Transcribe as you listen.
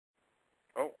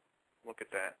at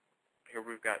that. Here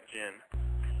we've got Jen.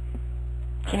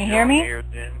 Can you hear me? You're on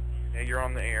the air, Jen. Yeah, you're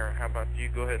on the air. How about you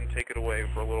go ahead and take it away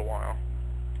for a little while?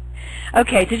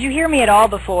 Okay, did you hear me at all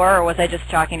before, or was I just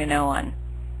talking to no one?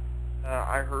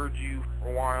 I heard you for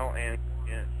a while and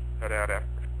cut out after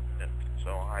a minute,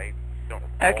 so I don't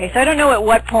recall. Okay, so I don't know at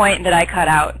what point that I cut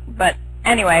out, but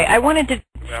anyway, I wanted to...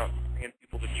 About bringing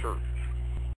people to church.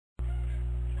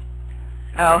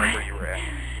 Oh. I remember you were at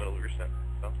the middle of your sentence.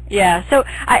 So. Yeah, so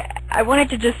I wanted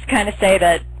to just kind of say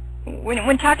that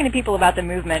when talking to people about the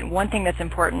movement, one thing that's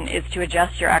important is to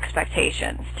adjust your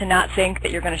expectations, to not think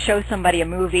that you're going to show somebody a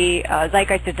movie, a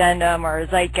Zeitgeist Addendum or a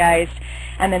Zeitgeist,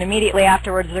 and then immediately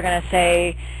afterwards they're going to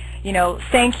say, you know,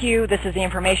 thank you, this is the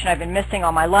information I've been missing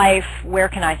all my life, where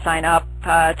can I sign up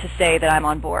to say that I'm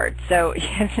on board? So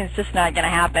it's just not going to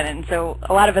happen, and so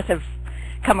a lot of us have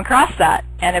come across that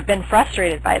and have been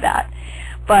frustrated by that.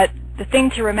 But the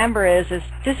thing to remember is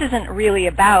this isn't really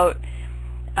about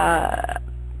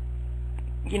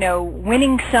you know,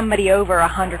 winning somebody over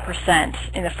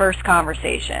 100% in the first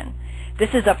conversation. This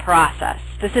is a process.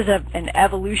 This is an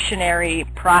evolutionary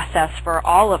process for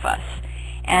all of us,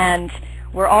 and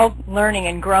we're all learning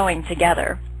and growing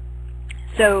together.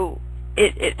 So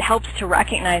it helps to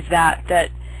recognize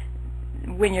that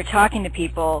when you're talking to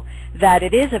people, that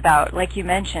it is about, like you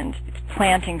mentioned,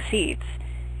 planting seeds.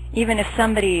 Even if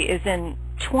somebody is in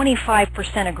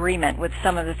 25% agreement with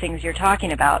some of the things you're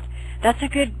talking about, that's a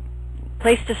good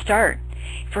place to start.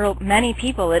 For many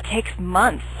people, it takes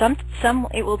months. Some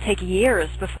it will take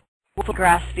years before people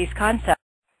grasp these concepts.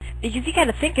 Because you got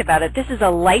to think about it. This is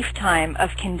a lifetime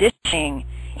of conditioning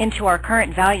into our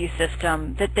current value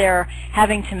system that they're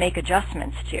having to make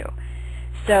adjustments to.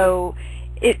 So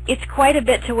it's quite a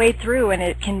bit to wade through, and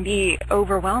it can be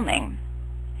overwhelming.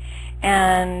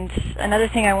 And another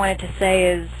thing I wanted to say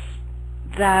is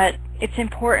that it's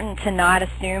important to not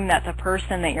assume that the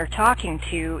person that you're talking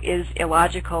to is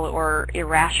illogical or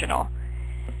irrational.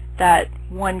 That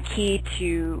one key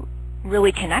to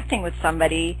really connecting with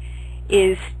somebody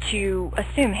is to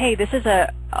assume, hey, this is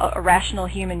a rational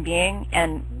human being,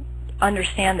 and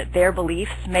understand that their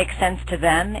beliefs make sense to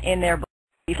them in their belief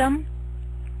system.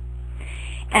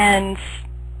 And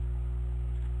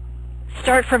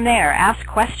start from there. Ask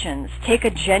questions. Take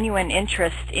a genuine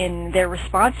interest in their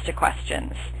response to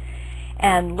questions.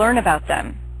 And learn about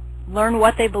them. Learn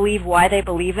what they believe, why they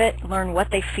believe it, learn what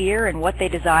they fear and what they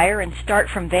desire, and start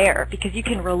from there, because you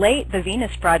can relate the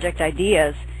Venus Project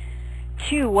ideas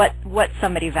to what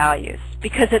somebody values.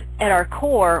 Because at our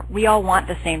core, we all want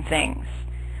the same things.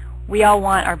 We all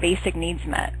want our basic needs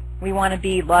met. We want to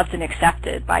be loved and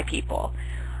accepted by people.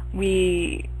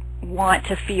 We want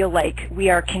to feel like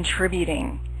we are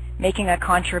contributing, making a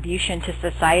contribution to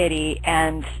society,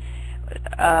 and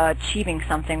achieving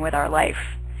something with our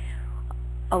life.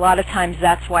 A lot of times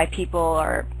that's why people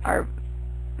are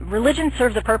religion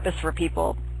serves a purpose for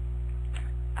people.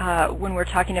 When we're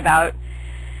talking about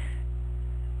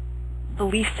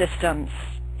belief systems,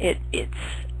 it's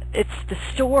the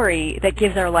story that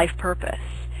gives our life purpose.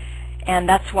 And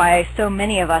that's why so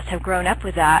many of us have grown up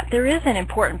with that. There is an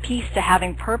important piece to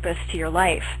having purpose to your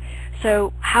life.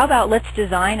 So how about let's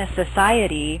design a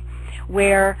society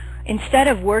where instead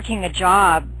of working a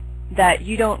job that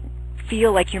you don't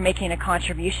feel like you're making a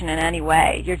contribution in any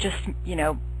way, you're just, you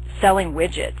know, selling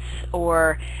widgets,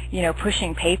 or, you know,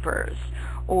 pushing papers,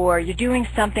 or you're doing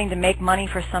something to make money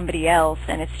for somebody else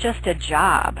and it's just a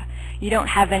job. You don't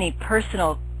have any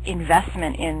personal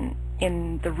investment in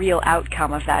the real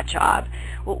outcome of that job.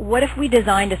 Well, what if we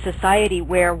designed a society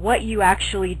where what you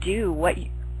actually do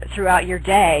throughout your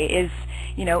day is,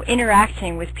 you know,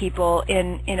 interacting with people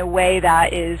in a way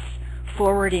that is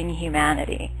forwarding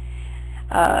humanity,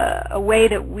 a way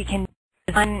that we can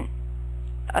design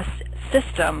a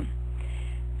system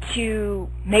to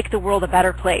make the world a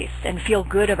better place and feel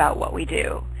good about what we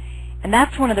do. And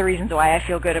that's one of the reasons why I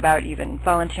feel good about even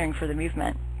volunteering for the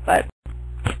movement. But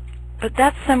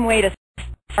that's some way to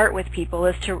start with people,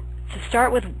 is to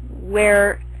start with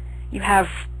where you have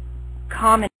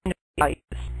common values.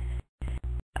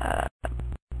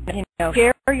 You know,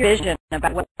 share your vision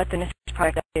about what the Venus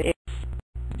Project is,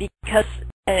 because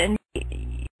and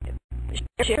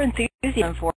share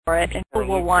enthusiasm for it, and people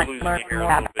will want to learn more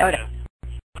about it.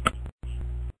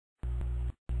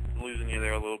 Losing you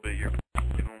there a little bit. You're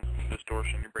getting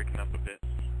distortion. You're breaking up a bit.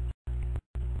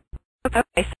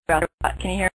 Okay, so can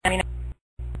you hear me now?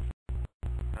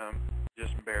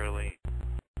 Just barely.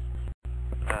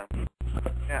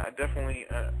 Yeah, definitely.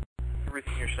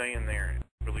 Everything you're saying there,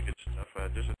 really good stuff.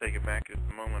 Just to take it back at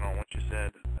the moment on what you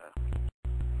said,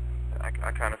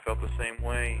 I kind of felt the same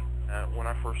way when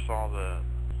I first saw the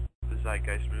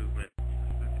Zeitgeist movement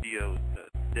video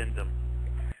addendum,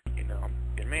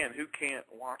 and man, who can't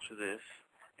watch this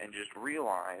and just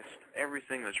realize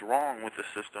everything that's wrong with the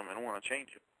system and want to change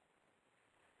it?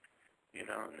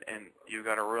 And you've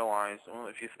got to realize, well,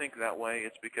 if you think that way,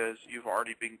 it's because you've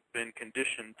already been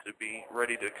conditioned to be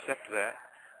ready to accept that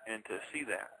and to see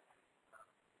that.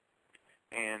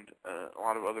 And a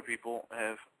lot of other people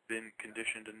have been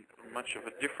conditioned in much of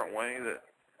a different way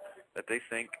that they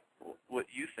think what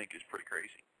you think is pretty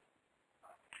crazy.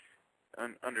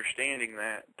 Understanding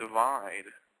that divide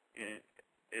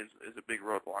is a big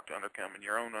roadblock to overcome in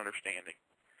your own understanding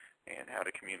and how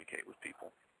to communicate with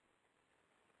people.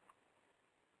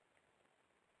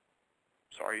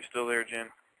 So are you still there, Jen?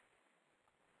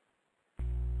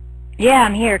 Yeah,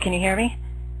 I'm here. Can you hear me?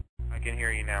 I can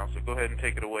hear you now, so go ahead and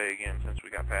take it away again since we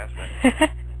got past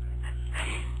that.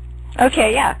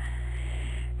 Okay, yeah.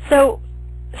 So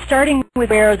starting with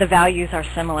where the values are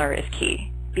similar is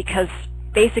key, because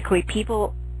basically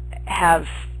people have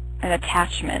an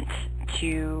attachment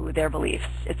to their beliefs.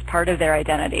 It's part of their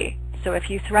identity. So if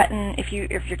you threaten, if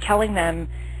you're telling them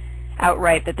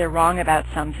outright that they're wrong about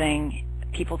something,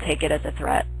 people take it as a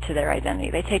threat to their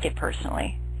identity. They take it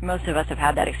personally. Most of us have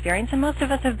had that experience, and most of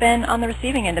us have been on the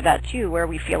receiving end of that too, where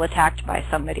we feel attacked by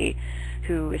somebody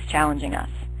who is challenging us.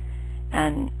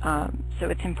 And so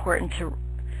it's important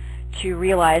to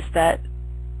realize that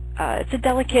it's a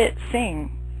delicate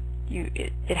thing.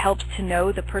 It helps to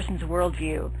know the person's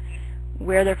worldview,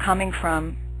 where they're coming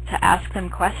from, to ask them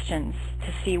questions,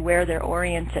 to see where they're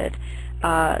oriented.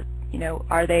 Are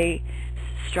they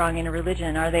strong in a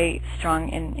religion? Are they strong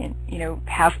in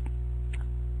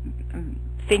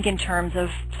think in terms of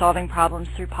solving problems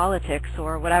through politics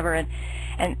or whatever,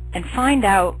 and find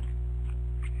out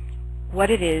what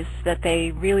it is that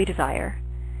they really desire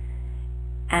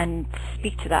and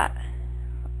speak to that.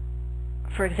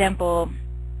 For example,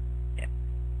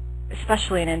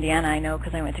 especially in Indiana, I know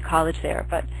because I went to college there,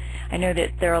 but I know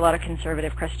that there are a lot of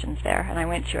conservative Christians there, and I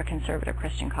went to a conservative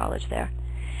Christian college there.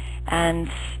 And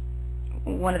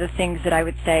one of the things that I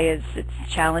would say is it's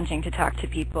challenging to talk to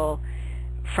people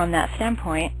from that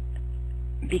standpoint,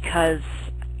 because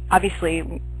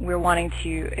obviously we're wanting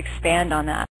to expand on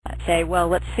that, say, well,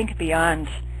 let's think beyond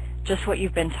just what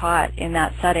you've been taught in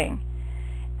that setting.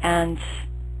 And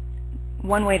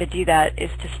one way to do that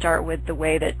is to start with the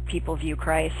way that people view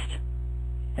Christ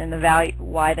and the value,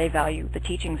 why they value the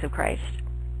teachings of Christ.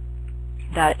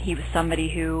 That he was somebody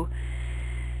who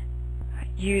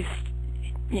used,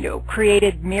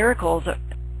 created miracles,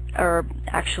 or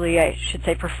actually I should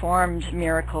say performed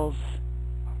miracles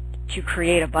to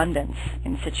create abundance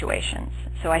in situations.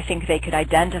 So I think they could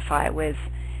identify with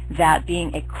that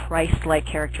being a Christ-like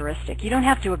characteristic. You don't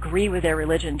have to agree with their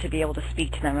religion to be able to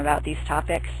speak to them about these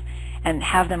topics and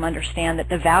have them understand that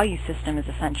the value system is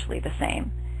essentially the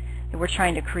same. That we're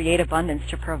trying to create abundance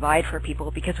to provide for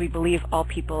people because we believe all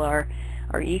people are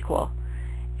equal.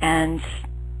 And,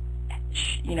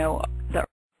 the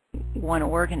one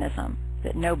organism,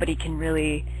 that nobody can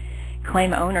really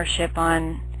claim ownership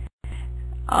on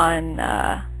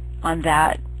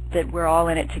that we're all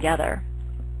in it together.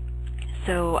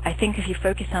 So I think if you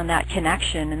focus on that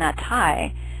connection and that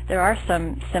tie, there are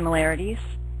some similarities,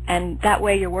 and that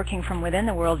way you're working from within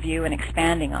the worldview and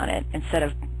expanding on it instead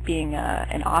of being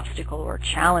an obstacle or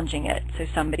challenging it. So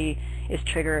somebody it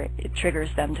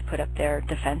triggers them to put up their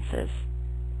defenses.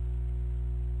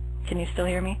 Can you still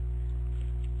hear me?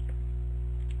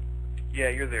 Yeah,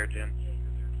 you're there, Jen.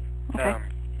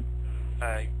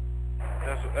 Okay.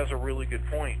 That's a really good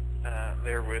point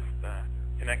there with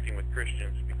connecting with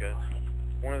Christians, because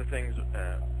one of the things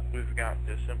we've got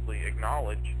to simply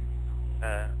acknowledge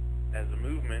as a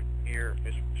movement here,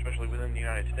 especially within the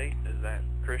United States, is that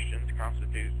Christians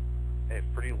constitute a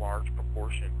pretty large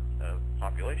proportion of the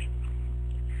population.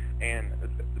 And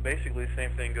basically the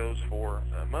same thing goes for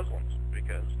Muslims,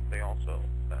 because they also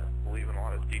believe in a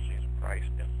lot of the teachings of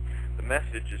Christ, and the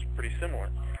message is pretty similar.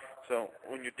 So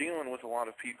when you're dealing with a lot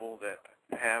of people that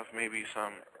have maybe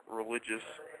some religious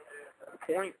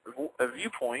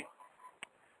viewpoint,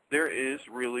 there is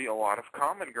really a lot of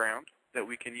common ground that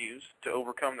we can use to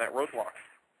overcome that roadblock.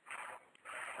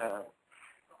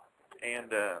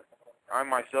 I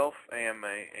myself am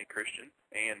a Christian,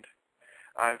 and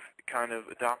I've kind of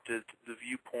adopted the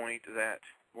viewpoint that,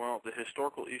 well, the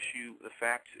historical issue, the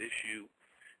facts issue,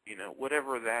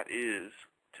 whatever that is,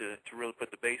 to really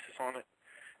put the basis on it,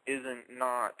 isn't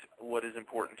not what is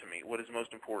important to me. What is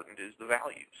most important is the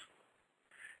values.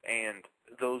 And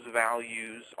those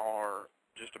values are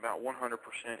just about 100%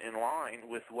 in line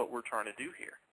with what we're trying to do here.